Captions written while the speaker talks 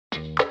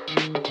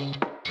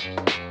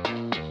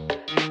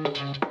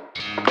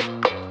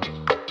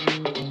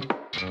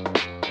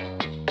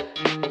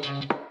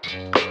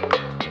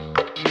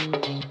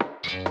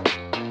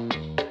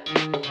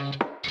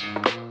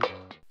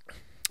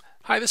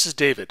Hi, this is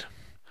David.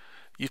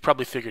 You've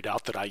probably figured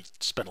out that I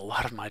spend a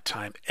lot of my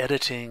time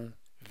editing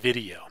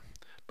video,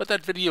 but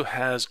that video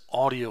has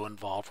audio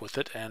involved with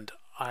it, and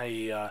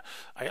I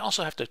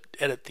also have to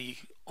edit the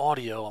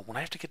audio. And when I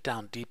have to get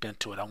down deep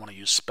into it, I want to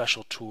use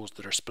special tools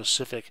that are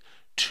specific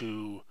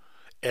to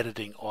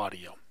editing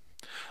audio.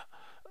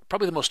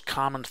 Probably the most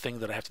common thing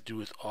that I have to do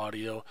with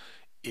audio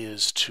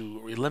is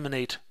to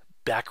eliminate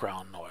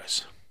background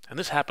noise. And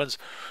this happens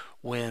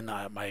when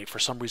for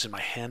some reason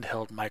my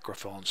handheld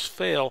microphones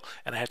fail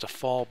and I have to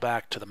fall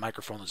back to the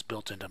microphone that's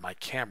built into my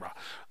camera.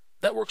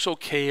 That works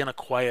okay in a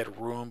quiet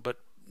room, but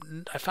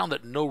I found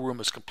that no room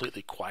is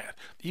completely quiet.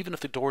 Even if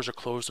the doors are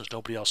closed, there's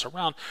nobody else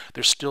around,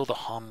 there's still the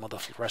hum of the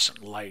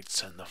fluorescent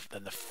lights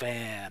and the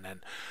fan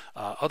and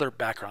other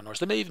background noise.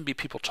 There may even be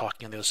people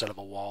talking on the other side of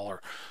a wall,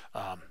 or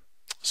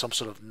some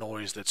sort of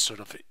noise that's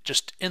sort of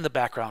just in the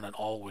background and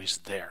always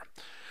there.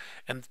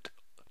 And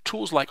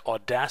tools like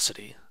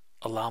Audacity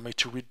allow me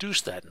to reduce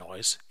that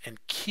noise and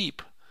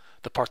keep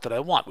the part that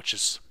I want, which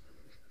is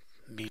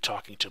me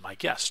talking to my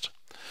guest.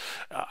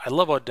 I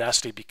love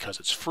Audacity because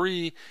it's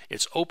free,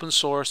 it's open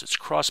source, it's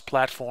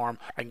cross-platform.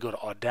 I can go to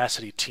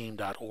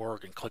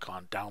audacityteam.org and click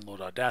on Download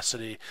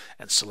Audacity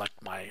and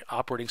select my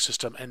operating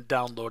system and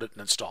download it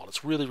and install it.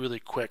 It's really, really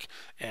quick,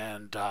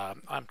 and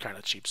I'm kind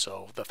of cheap,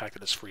 so the fact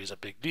that it's free is a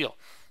big deal.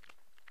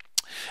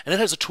 And it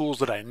has the tools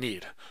that I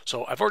need.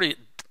 So I've already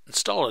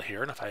installed it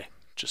here, and if I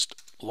just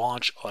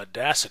launch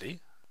Audacity,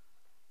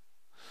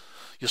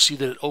 you'll see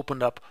that it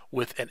opened up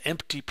with an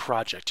empty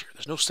project here.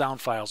 There's no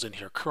sound files in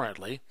here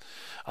currently.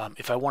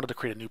 If I wanted to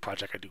create a new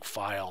project, I'd do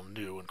File,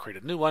 New, and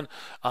create a new one.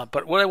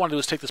 But what I want to do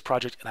is take this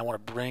project and I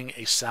want to bring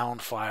a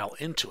sound file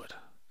into it.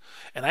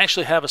 And I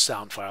actually have a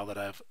sound file that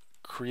I've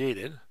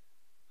created.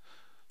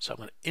 So I'm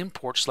going to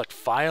import, select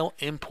File,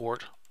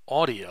 Import,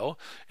 Audio.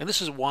 And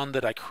this is one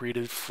that I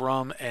created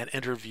from an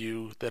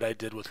interview that I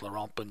did with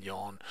Laurent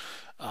Bignon,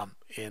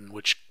 in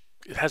which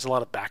it has a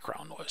lot of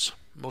background noise,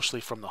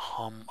 mostly from the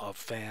hum of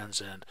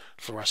fans and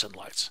fluorescent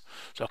lights.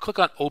 So I'll click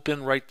on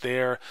Open right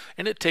there,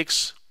 and it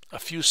takes a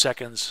few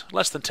seconds,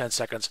 less than 10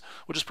 seconds,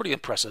 which is pretty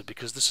impressive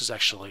because this is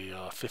actually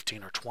a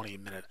 15 or 20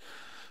 minute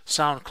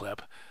sound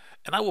clip.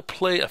 And I will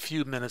play a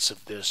few minutes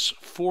of this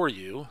for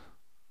you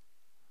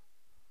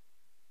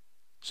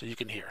so you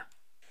can hear.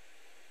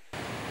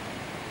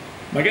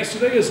 My guest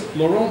today is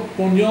Laurent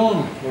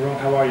Bignon.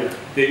 Laurent, how are you?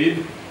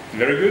 David,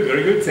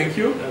 very good, thank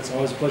you. That's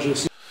always a pleasure to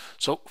see you.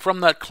 So from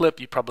that clip,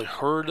 you probably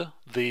heard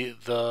there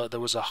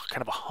was a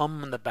kind of a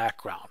hum in the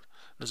background.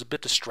 It was a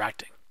bit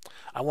distracting.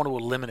 I want to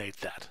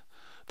eliminate that.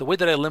 The way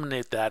that I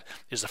eliminate that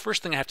is the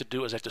first thing I have to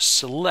do is I have to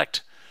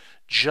select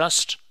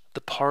just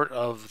the part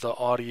of the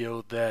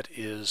audio that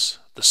is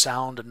the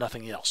sound and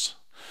nothing else.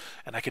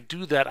 And I could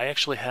do that. I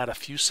actually had a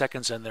few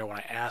seconds in there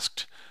when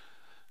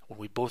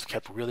we both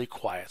kept really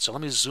quiet. So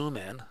let me zoom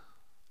in.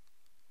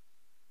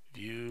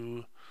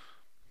 View.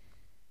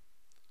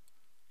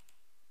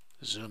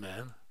 Zoom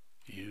in.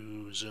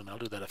 View, zoom. I'll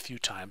do that a few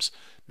times,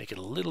 make it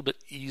a little bit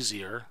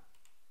easier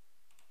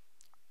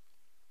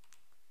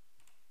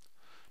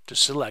to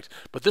select.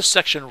 But this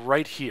section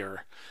right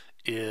here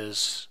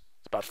is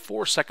about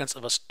 4 seconds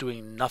of us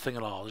doing nothing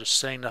at all, just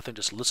saying nothing,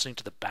 just listening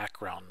to the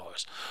background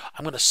noise.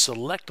 I'm going to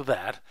select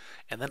that,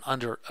 and then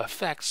under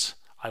Effects,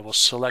 I will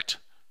select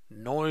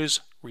Noise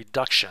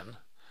Reduction,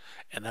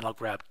 and then I'll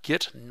grab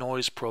Get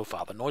Noise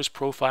Profile. The noise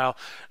profile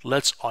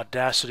lets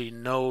Audacity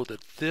know that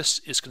this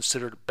is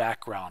considered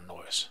background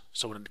noise.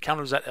 So when it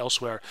encounters that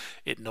elsewhere,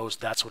 it knows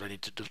that's what I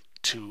need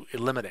to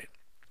eliminate.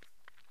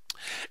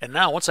 And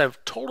now once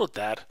I've told it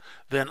that,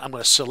 then I'm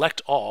going to select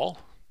all.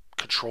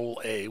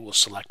 Control A will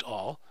select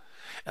all.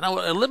 And I will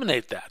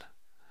eliminate that.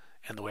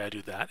 And the way I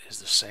do that is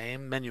the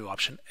same menu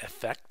option,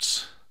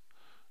 Effects,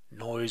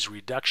 Noise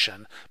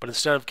Reduction. But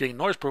instead of getting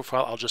Noise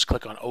Profile, I'll just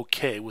click on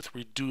OK with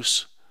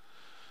Reduce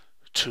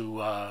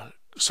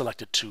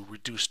selected to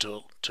reduce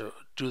to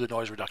do the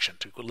noise reduction,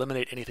 to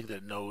eliminate anything that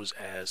it knows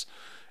as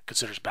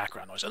considers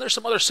background noise. And there's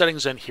some other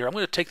settings in here. I'm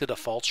going to take the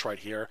defaults right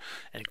here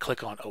and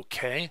click on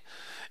OK.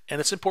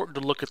 And it's important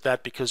to look at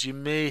that because you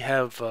may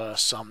have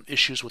some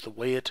issues with the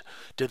way it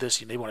did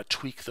this. You may want to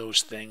tweak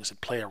those things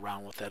and play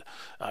around with it.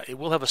 It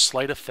will have a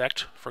slight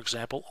effect, for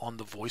example, on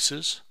the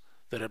voices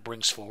that it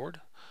brings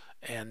forward.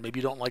 And maybe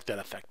you don't like that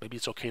effect. Maybe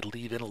it's okay to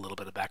leave in a little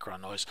bit of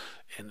background noise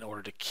in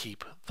order to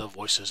keep the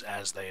voices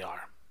as they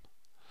are.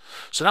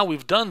 So now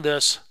we've done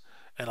this,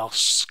 and I'll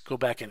go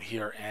back in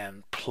here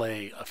and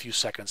play a few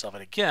seconds of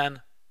it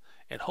again,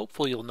 and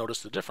hopefully you'll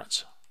notice the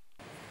difference.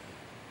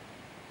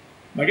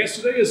 My guest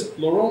today is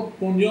Laurent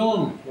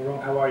Bignon.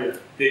 Laurent, how are you?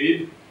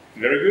 David,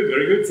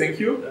 very good, thank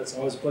you. That's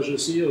always a pleasure to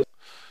see you.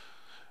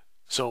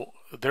 So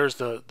there's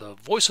the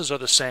voices are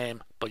the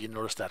same, but you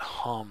notice that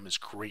hum is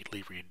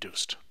greatly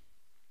reduced.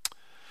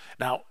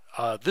 Now,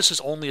 this is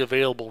only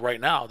available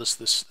right now,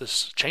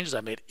 this changes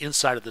I made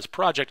inside of this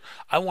project.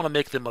 I want to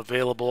make them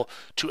available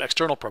to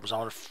external purposes. I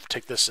want to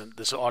take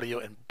this audio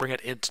and bring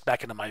it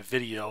back into my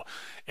video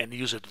and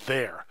use it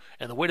there.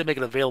 And the way to make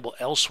it available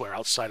elsewhere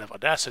outside of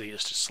Audacity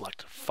is to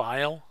select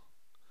File,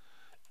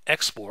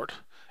 Export,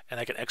 and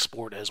I can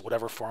export as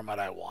whatever format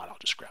I want. I'll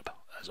just grab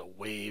as a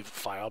WAV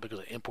file because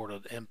I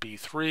imported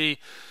MP3,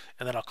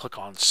 and then I'll click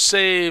on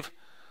Save,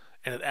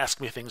 and it asks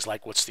me things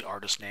like what's the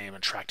artist name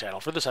and track title.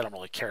 For this, I don't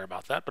really care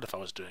about that, but if I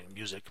was doing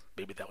music,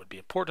 maybe that would be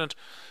important.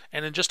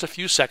 And in just a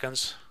few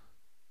seconds,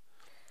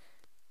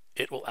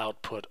 it will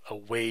output a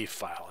WAV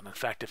file. And in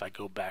fact, if I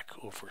go back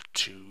over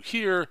to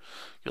here,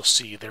 you'll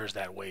see there's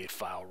that WAV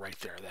file right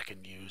there that I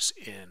can use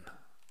in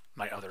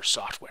my other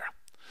software.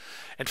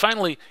 And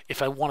finally,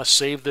 if I want to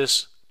save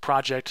this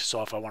project,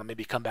 so if I want to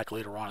maybe come back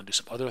later on and do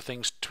some other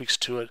things, tweaks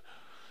to it,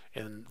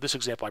 in this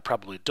example I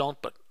probably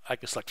don't, but I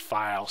can select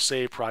File,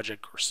 Save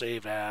Project, or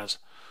Save As.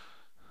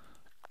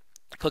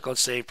 Click on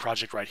Save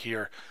Project right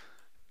here,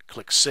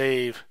 click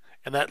Save,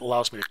 and that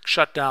allows me to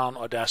shut down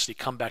Audacity,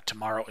 come back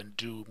tomorrow, and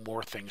do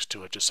more things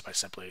to it just by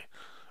simply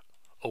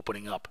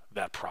opening up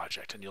that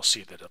project. And you'll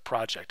see that a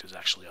project is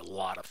actually a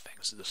lot of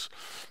things.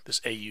 This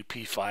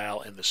AUP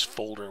file in this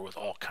folder with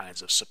all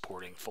kinds of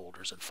supporting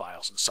folders and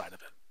files inside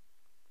of it.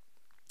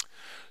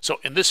 So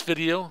in this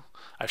video,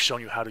 I've shown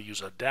you how to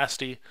use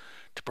Audacity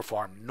to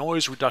perform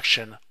noise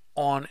reduction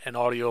on an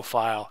audio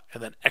file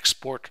and then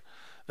export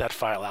that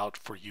file out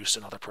for use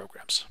in other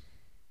programs.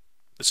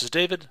 This is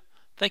David.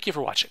 Thank you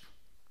for watching.